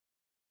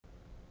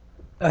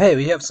Oh hey,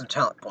 we have some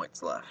talent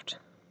points left.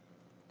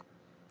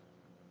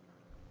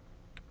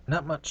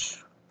 Not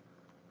much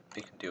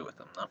we can do with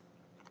them,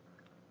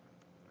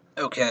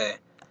 though. Okay.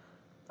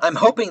 I'm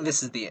hoping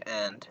this is the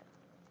end.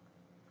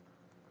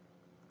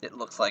 It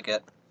looks like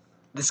it.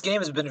 This game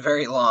has been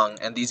very long,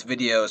 and these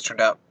videos turned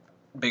out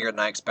bigger than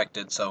I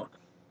expected, so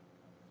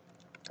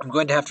I'm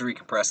going to have to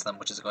recompress them,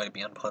 which is going to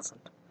be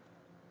unpleasant.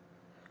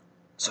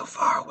 So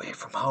far away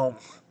from home.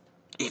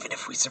 Even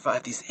if we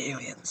survive these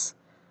aliens,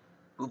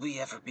 will we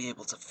ever be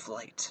able to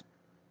flight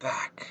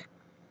back?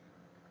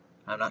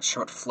 I'm not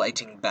sure what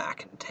flighting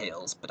back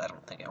entails, but I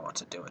don't think I want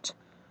to do it.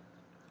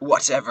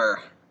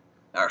 Whatever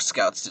our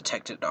scouts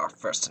detected our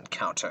first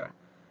encounter,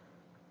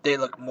 they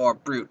look more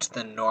brute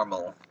than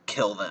normal.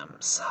 Kill them,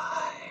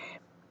 sigh.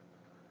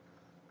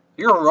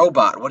 You're a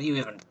robot. What do you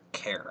even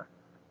care?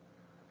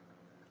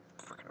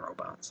 Freaking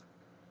robots.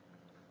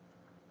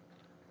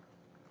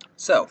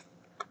 So,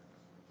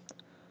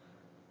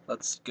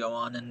 let's go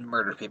on and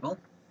murder people,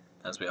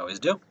 as we always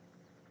do.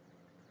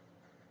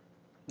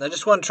 I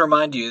just wanted to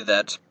remind you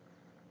that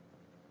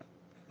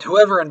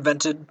whoever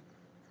invented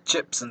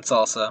chips and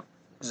salsa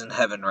is in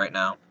heaven right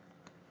now.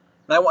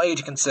 And I want you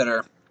to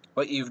consider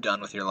what you've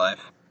done with your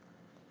life.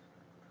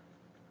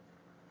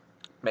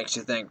 Makes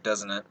you think,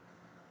 doesn't it?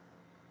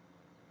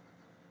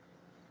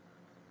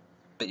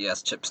 But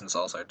yes, chips and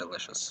salsa are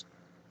delicious.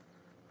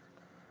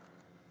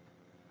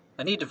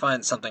 I need to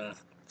find something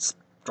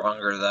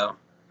stronger, though,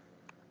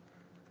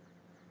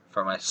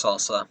 for my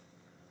salsa.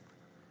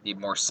 Need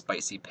more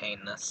spicy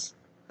painness.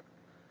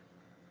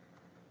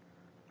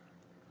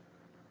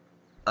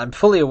 I'm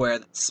fully aware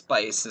that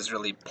spice is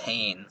really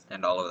pain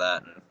and all of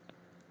that, and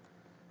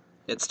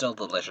it's still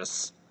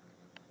delicious.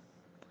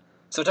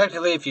 So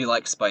technically, if you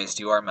like spiced,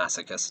 you are a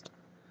masochist.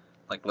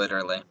 Like,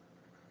 literally.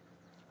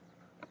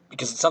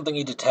 Because it's something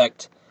you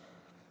detect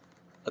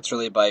that's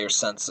really by your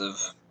sense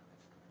of,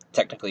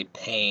 technically,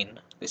 pain.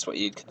 At least what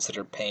you'd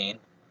consider pain.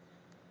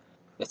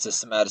 It's a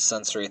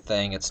somatosensory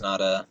thing, it's not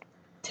a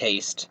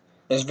taste.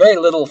 There's very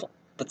little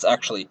that's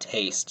actually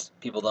taste.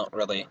 People don't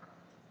really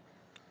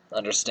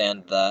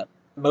understand that.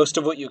 Most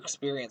of what you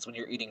experience when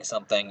you're eating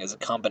something is a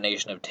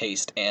combination of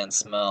taste and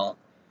smell.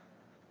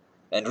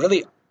 And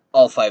really,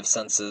 all five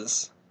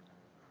senses.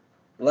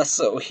 Less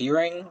so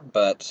hearing,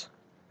 but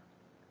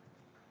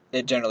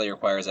it generally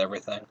requires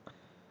everything.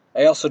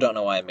 I also don't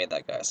know why I made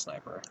that guy a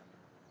sniper.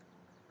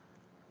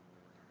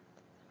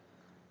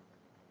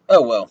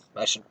 Oh well,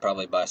 I should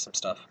probably buy some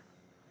stuff.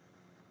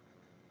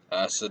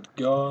 Acid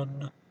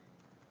gun.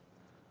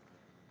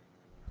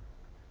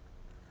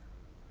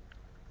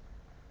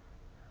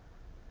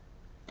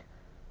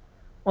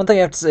 One thing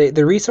I have to say,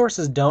 the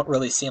resources don't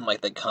really seem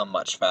like they come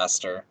much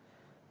faster,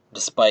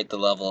 despite the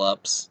level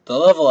ups. The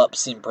level ups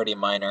seem pretty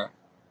minor,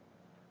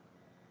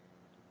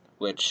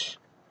 which...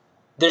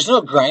 There's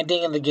no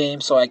grinding in the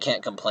game, so I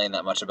can't complain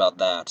that much about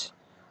that.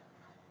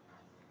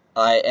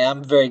 I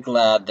am very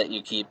glad that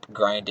you keep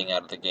grinding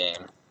out of the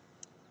game.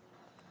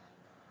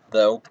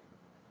 Though,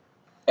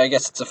 I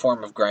guess it's a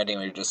form of grinding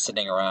where you're just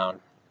sitting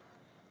around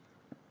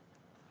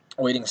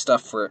waiting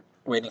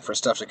for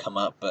stuff to come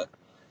up, but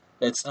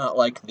it's not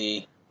like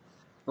the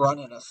run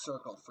in a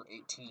circle for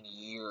 18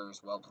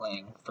 years while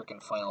playing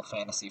frickin' Final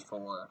Fantasy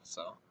IV,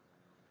 so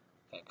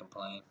can't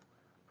complain.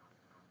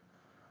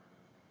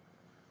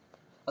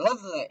 I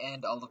love that I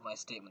end all of my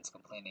statements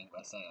complaining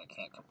by saying I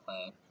can't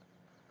complain.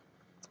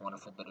 It's a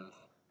wonderful bit of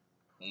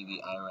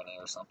maybe irony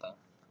or something.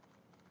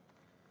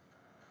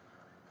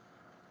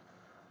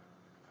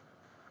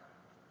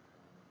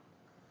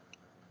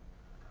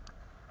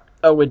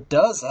 Oh, it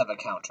does have a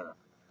counter.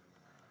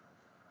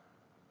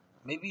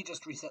 Maybe it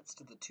just resets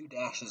to the 2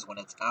 dashes when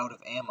it's out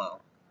of ammo.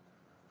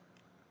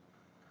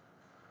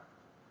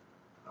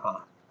 Huh.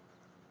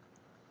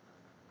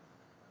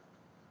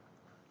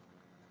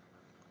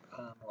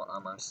 More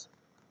armors.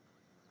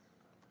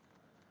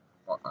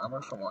 More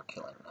armor for more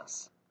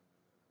killingness.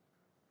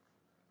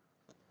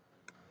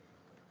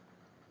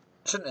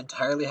 Shouldn't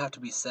entirely have to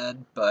be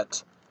said,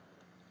 but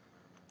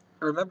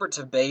remember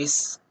to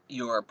base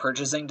your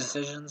purchasing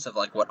decisions of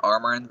like what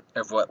armor and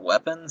of what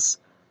weapons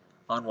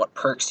on what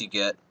perks you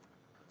get.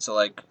 So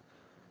like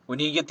when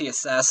you get the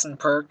assassin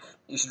perk,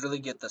 you should really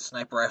get the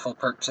sniper rifle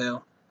perk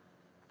too.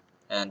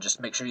 And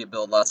just make sure you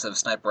build lots of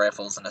sniper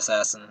rifles and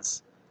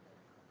assassins.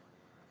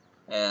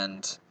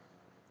 And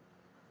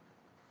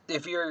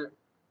if you're...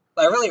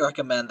 I really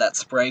recommend that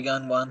spray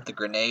gun one, the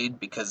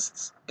grenade,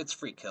 because it's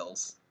free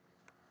kills.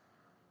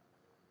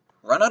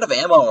 Run out of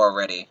ammo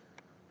already.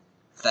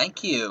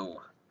 Thank you.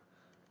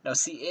 No,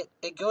 see,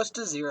 it goes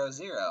to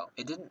 0-0.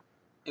 It didn't...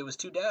 It was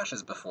 2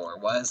 dashes before.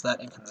 Why is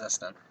that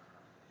inconsistent?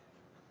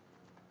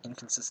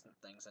 Inconsistent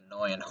things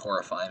annoy and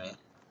horrify me.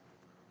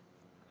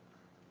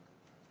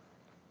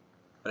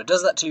 But it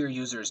does that to your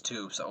users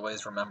too, so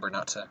always remember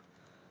not to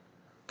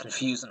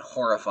confuse and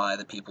horrify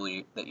the people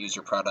that use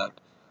your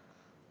product.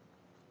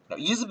 Now,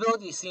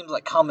 usability seems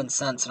like common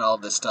sense and all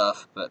of this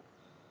stuff, but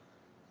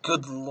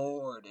good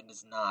lord, it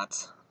is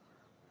not.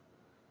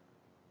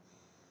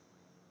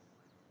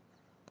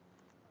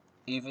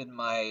 Even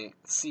my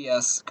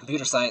CS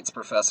computer science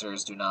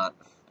professors do not.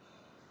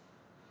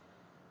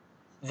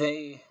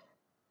 They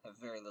have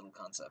very little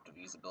concept of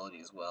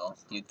usability as well.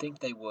 You'd think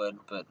they would,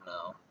 but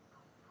no.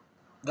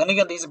 Then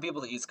again, these are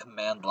people that use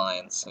command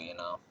lines, so you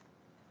know.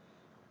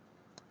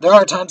 There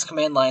are times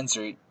command lines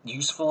are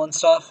useful and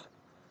stuff,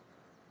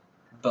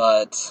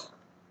 but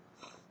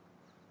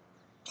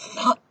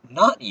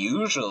not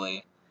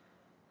usually.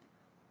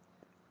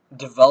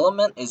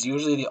 Development is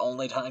usually the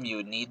only time you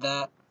would need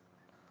that.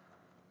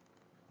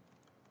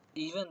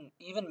 Even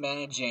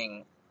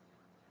managing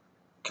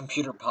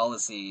computer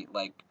policy,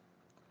 like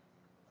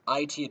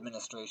IT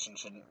administration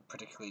shouldn't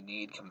particularly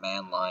need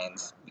command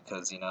lines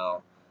because, you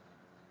know,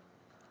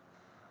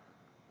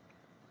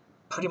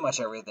 pretty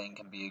much everything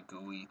can be a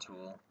GUI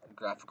tool, a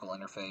graphical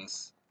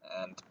interface,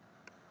 and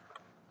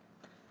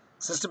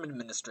system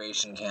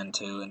administration can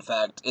too. In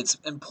fact, it's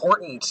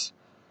important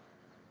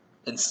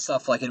in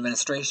stuff like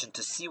administration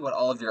to see what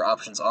all of your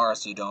options are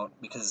so you don't,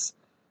 because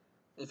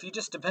if you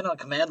just depend on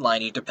command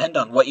line, you depend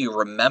on what you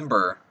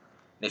remember.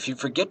 If you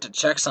forget to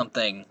check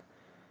something,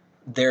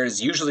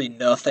 there's usually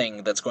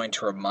nothing that's going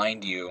to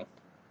remind you.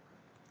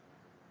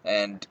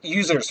 And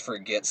users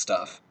forget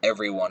stuff.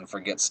 Everyone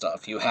forgets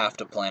stuff. You have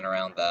to plan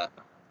around that.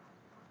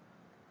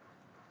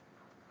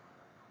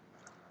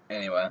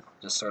 Anyway,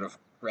 just sort of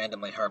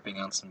randomly harping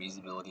on some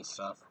usability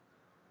stuff.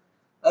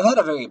 I've had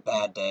a very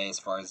bad day as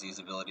far as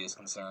usability is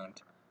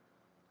concerned.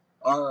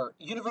 Our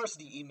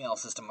university email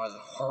system was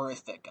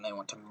horrific, and I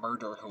want to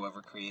murder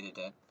whoever created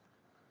it.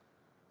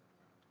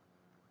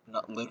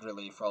 Not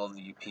literally, for all of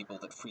you people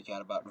that freak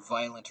out about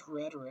violent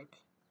rhetoric.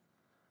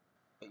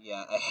 But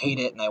yeah, I hate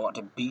it, and I want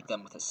to beat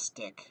them with a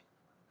stick.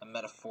 A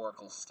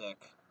metaphorical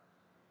stick.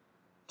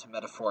 To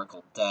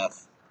metaphorical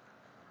death.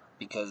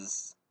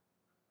 Because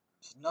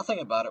nothing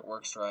about it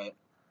works right.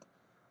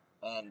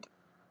 And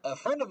a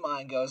friend of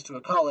mine goes to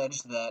a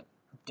college that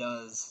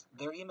does...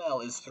 Their email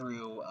is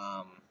through...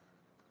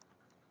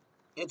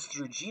 it's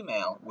through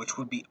Gmail, which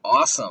would be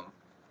awesome.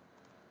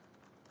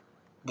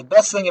 The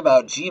best thing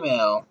about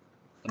Gmail,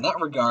 in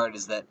that regard,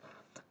 is that,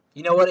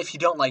 you know what, if you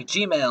don't like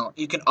Gmail,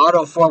 you can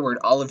auto-forward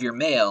all of your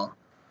mail,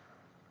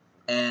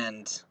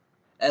 and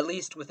at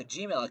least with a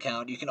Gmail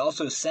account, you can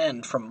also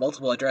send from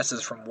multiple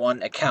addresses from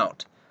one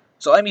account.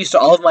 So I'm used to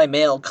all of my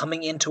mail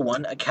coming into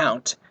one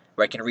account,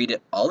 where I can read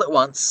it all at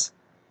once,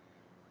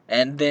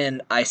 and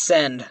then I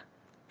send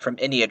from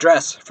any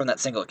address from that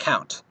single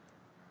account.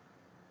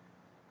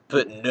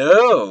 But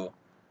no!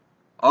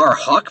 Our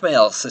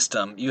Hawkmail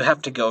system, you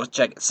have to go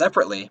check it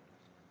separately.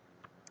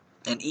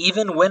 And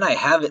even when I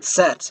have it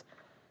set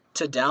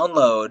to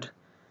download,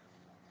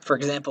 for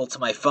example, to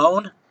my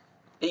phone,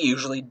 it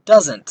usually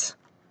doesn't.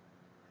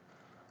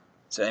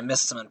 So I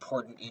missed some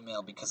important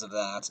email because of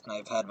that, and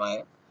I've had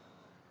my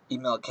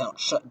email account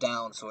shut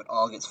down so it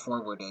all gets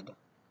forwarded.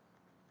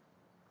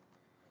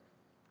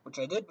 Which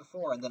I did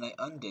before, and then I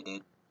undid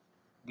it,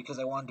 because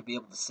I wanted to be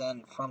able to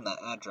send from that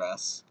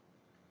address.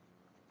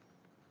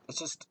 It's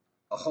just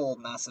a whole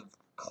massive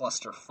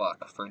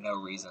clusterfuck for no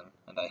reason,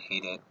 and I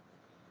hate it.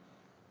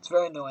 It's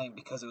very annoying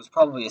because it was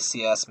probably a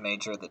CS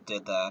major that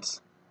did that.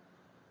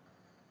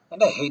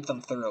 And I hate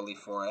them thoroughly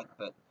for it,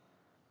 but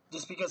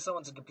just because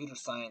someone's in computer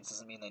science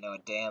doesn't mean they know a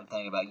damn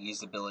thing about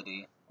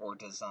usability or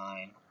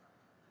design.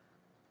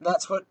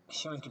 That's what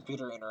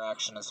human-computer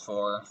interaction is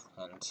for,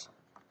 and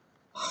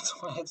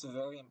that's why it's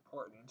very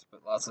important,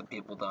 but lots of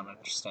people don't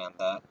understand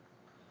that.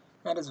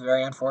 And it's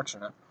very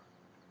unfortunate.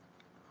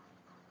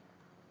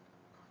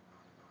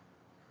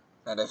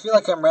 And I feel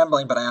like I'm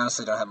rambling, but I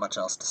honestly don't have much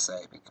else to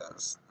say,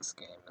 because this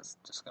game is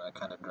just going to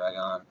kind of drag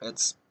on.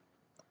 It's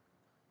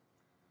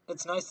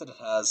nice that it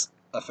has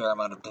a fair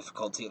amount of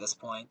difficulty at this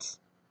point.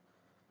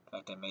 In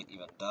fact, I may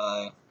even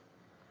die.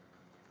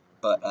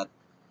 But at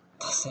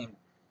the same...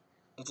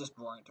 It's just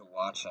boring to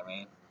watch, I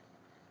mean.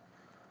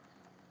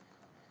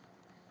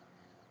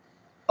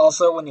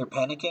 Also, when you're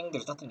panicking,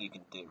 there's nothing you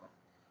can do.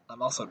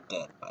 I'm also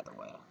dead, by the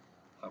way.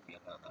 Hope you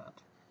know that.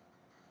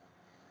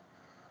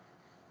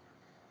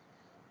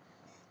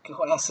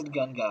 Go acid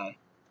gun guy.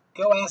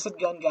 Go acid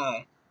gun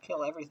guy.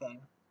 Kill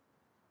everything.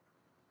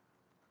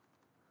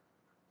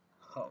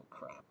 Oh,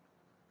 crap.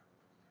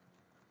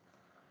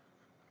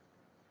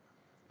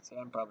 See,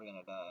 I'm probably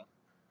gonna die.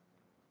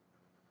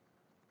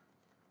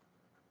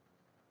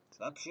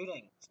 Stop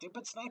shooting.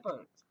 Stupid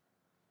snipers.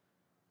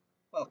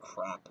 Well,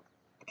 crap.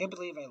 I can't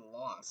believe I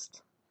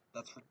lost.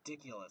 That's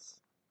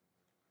ridiculous.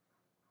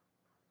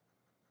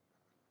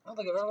 I don't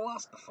think I've ever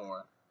lost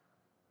before.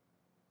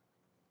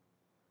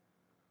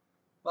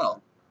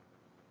 Well,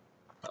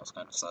 that was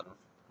kind of sudden.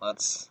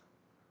 Let's...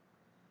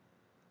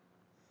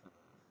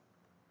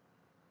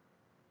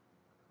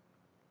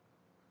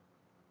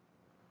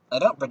 I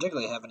don't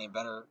particularly have any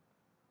better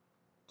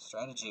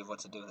strategy of what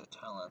to do with the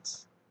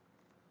talents.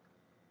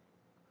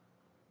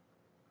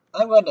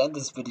 I'm going to end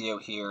this video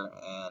here,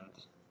 and...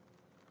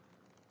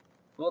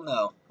 Well,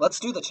 no. Let's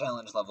do the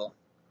challenge level.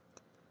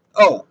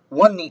 Oh,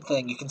 one neat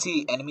thing. You can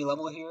see enemy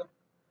level here.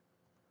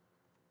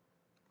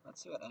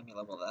 Let's see what enemy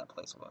level that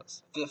place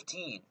was.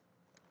 15.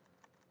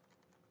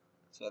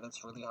 So yeah,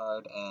 that's really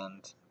hard,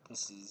 and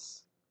this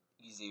is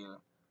easier.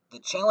 The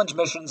challenge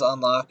missions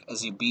unlock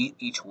as you beat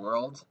each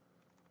world.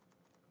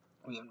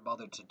 We haven't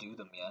bothered to do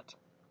them yet.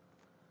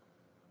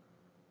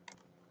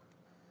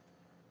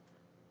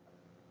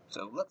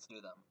 So let's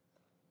do them.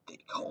 They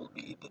call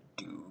me the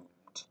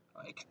Doomed.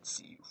 I can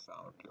see you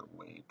found your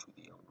way to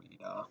the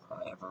arena.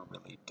 I have a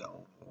really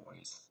dull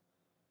voice.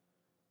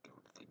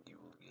 Don't think you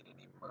will get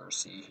any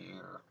mercy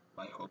here.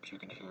 I hope you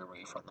can hear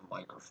me from the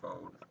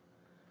microphone.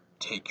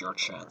 Take your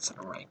chance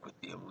and rank with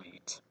the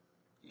elite,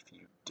 if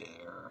you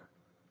dare.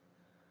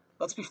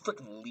 Let's be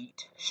frickin'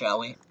 elite, shall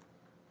we?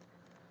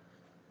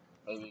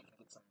 Maybe we can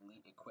get some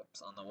elite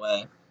equips on the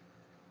way.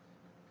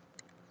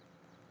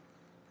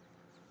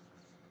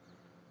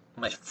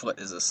 My foot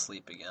is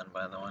asleep again,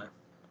 by the way.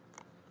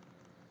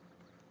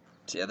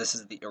 So yeah, this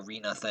is the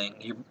arena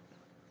thing.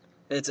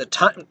 It's a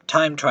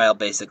time trial,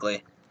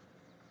 basically.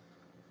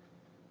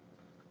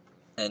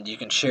 And you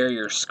can share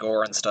your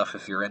score and stuff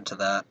if you're into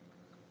that.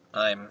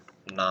 I'm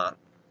not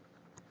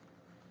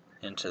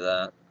into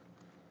that.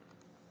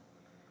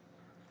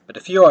 But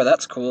if you are,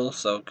 that's cool,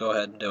 so go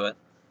ahead and do it.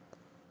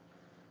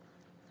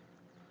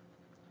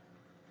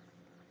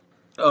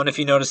 Oh, and if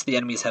you notice, the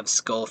enemies have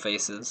skull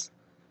faces.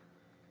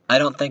 I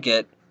think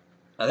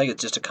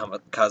it's just a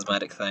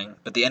cosmetic thing,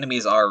 but the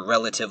enemies are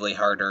relatively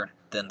harder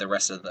than the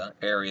rest of the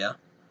area.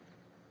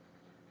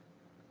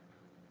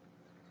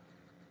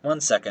 1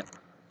 second.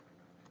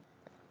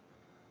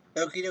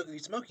 Okie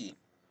dokie smoky.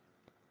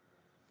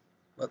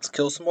 Let's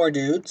kill some more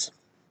dudes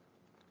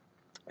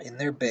in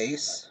their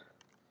base,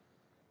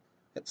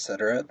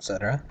 etc.,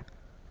 etc.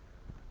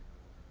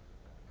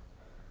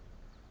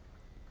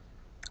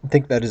 I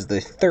think that is the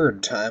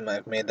 3rd time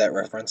I've made that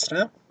reference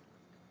now.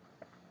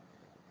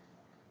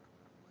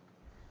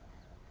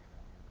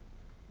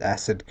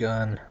 Acid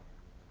gun.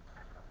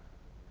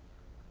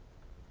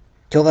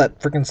 Kill that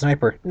freaking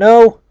sniper.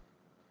 No!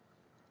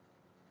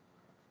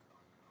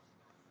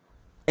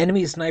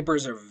 Enemy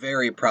snipers are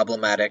very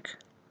problematic.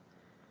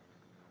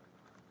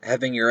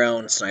 Having your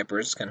own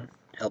snipers can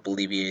help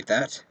alleviate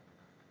that.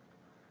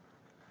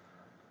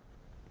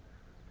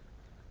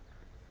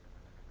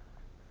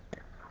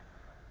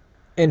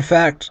 In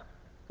fact,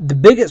 the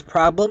biggest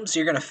problems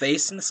you're going to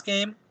face in this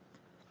game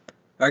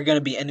are going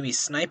to be enemy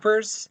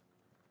snipers,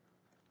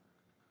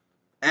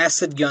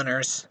 acid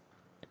gunners,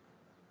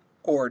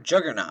 or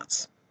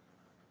juggernauts.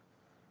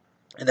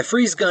 And the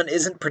freeze gun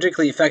isn't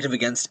particularly effective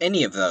against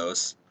any of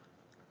those,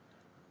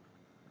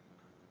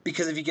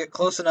 because if you get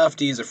close enough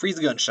to use a freeze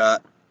gun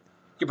shot,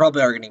 you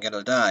probably are going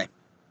to die.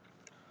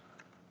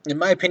 In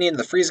my opinion,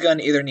 the freeze gun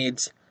either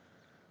needs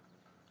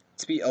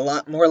to be a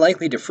lot more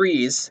likely to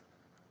freeze,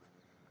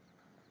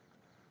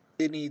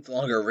 it needs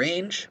longer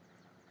range,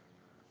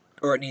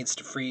 or it needs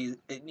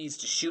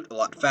to shoot a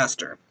lot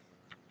faster.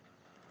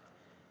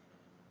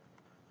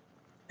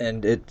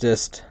 And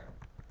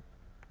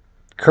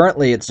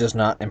currently it's just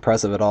not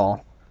impressive at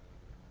all.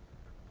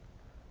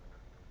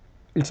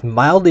 It's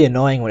mildly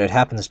annoying when it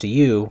happens to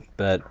you,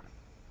 but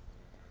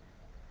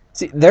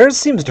see, theirs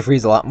seems to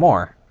freeze a lot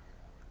more.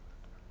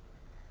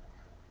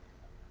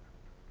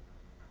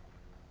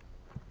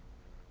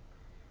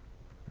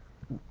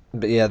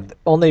 But yeah, the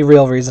only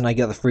real reason I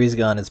get the freeze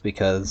gun is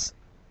because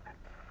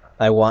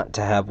I want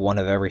to have one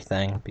of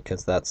everything,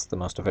 because that's the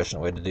most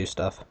efficient way to do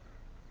stuff.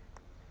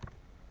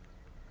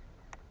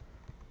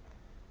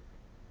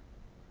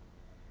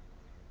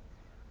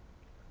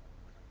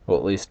 Well,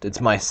 at least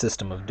it's my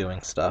system of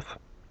doing stuff.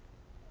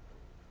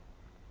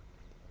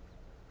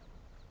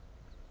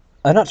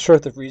 I'm not sure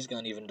if the freeze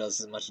gun even does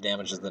as much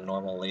damage as the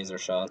normal laser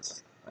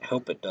shots. I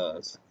hope it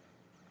does.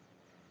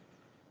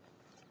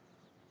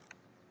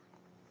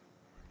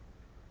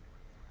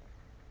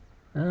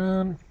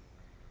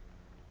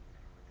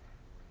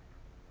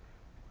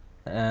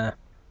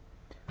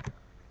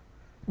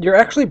 You're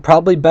actually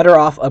probably better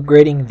off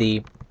upgrading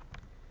the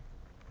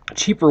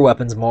cheaper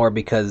weapons more,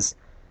 because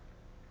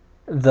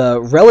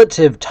the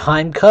relative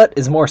time cut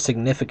is more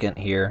significant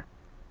here.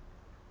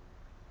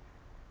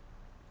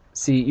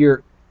 See,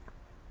 you're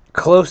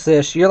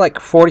close-ish. You're like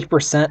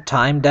 40%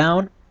 time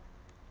down,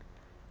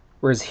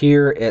 whereas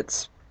here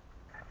it's,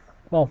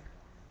 well,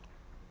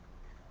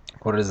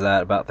 what is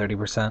that, about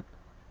 30%? I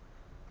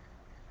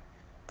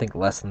think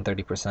less than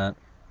 30%.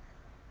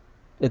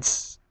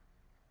 It's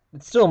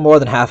still more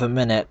than half a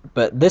minute,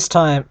 but this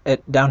time,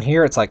 down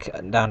here, it's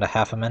like down to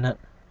half a minute.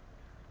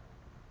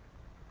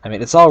 I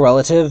mean, it's all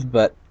relative,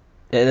 but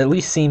it at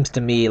least seems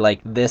to me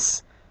like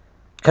this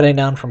cutting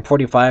down from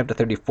 45 to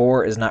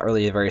 34 is not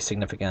really very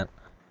significant.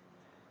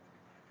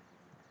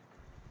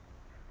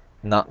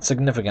 Not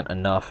significant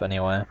enough,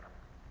 anyway.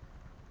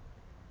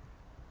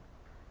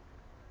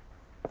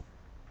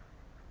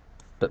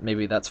 But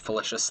maybe that's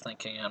fallacious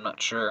thinking, I'm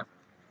not sure.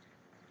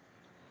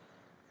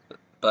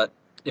 But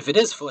if it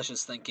is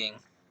fallacious thinking,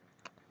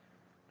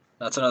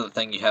 that's another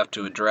thing you have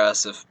to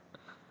address. If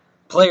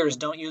players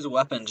don't use a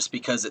weapon just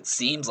because it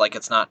seems like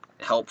it's not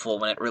helpful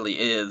when it really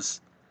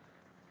is,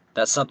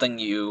 that's something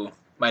you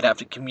might have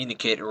to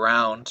communicate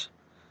around.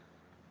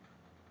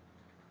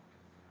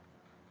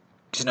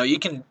 'Cause, you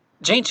can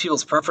change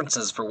people's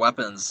preferences for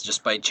weapons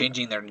just by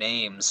changing their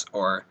names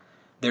or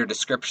their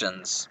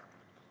descriptions.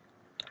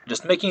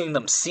 Just making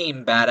them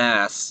seem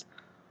badass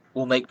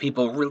will make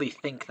people really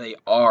think they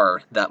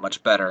are that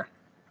much better.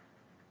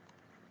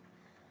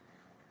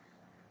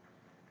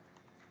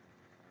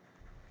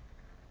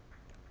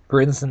 For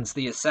instance,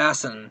 the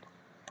assassin,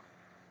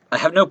 I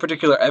have no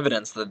particular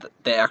evidence that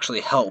they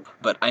actually help,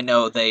 but I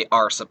know they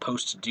are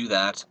supposed to do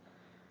that,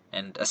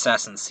 and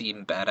assassins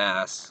seem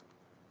badass.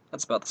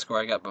 That's about the score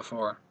I got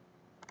before.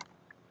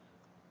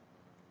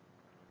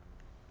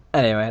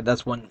 Anyway,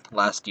 that's one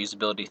last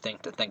usability thing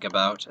to think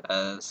about,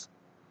 as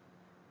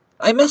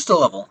I missed a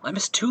level. I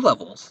missed 2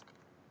 levels.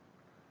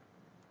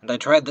 And I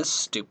tried this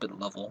stupid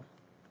level.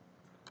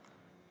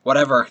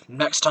 Whatever,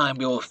 next time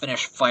we will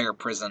finish Fire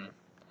Prison.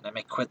 And I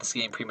may quit this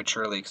game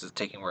prematurely because it's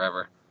taking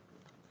forever.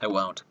 I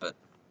won't, but...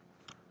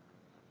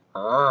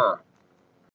 Arrgh.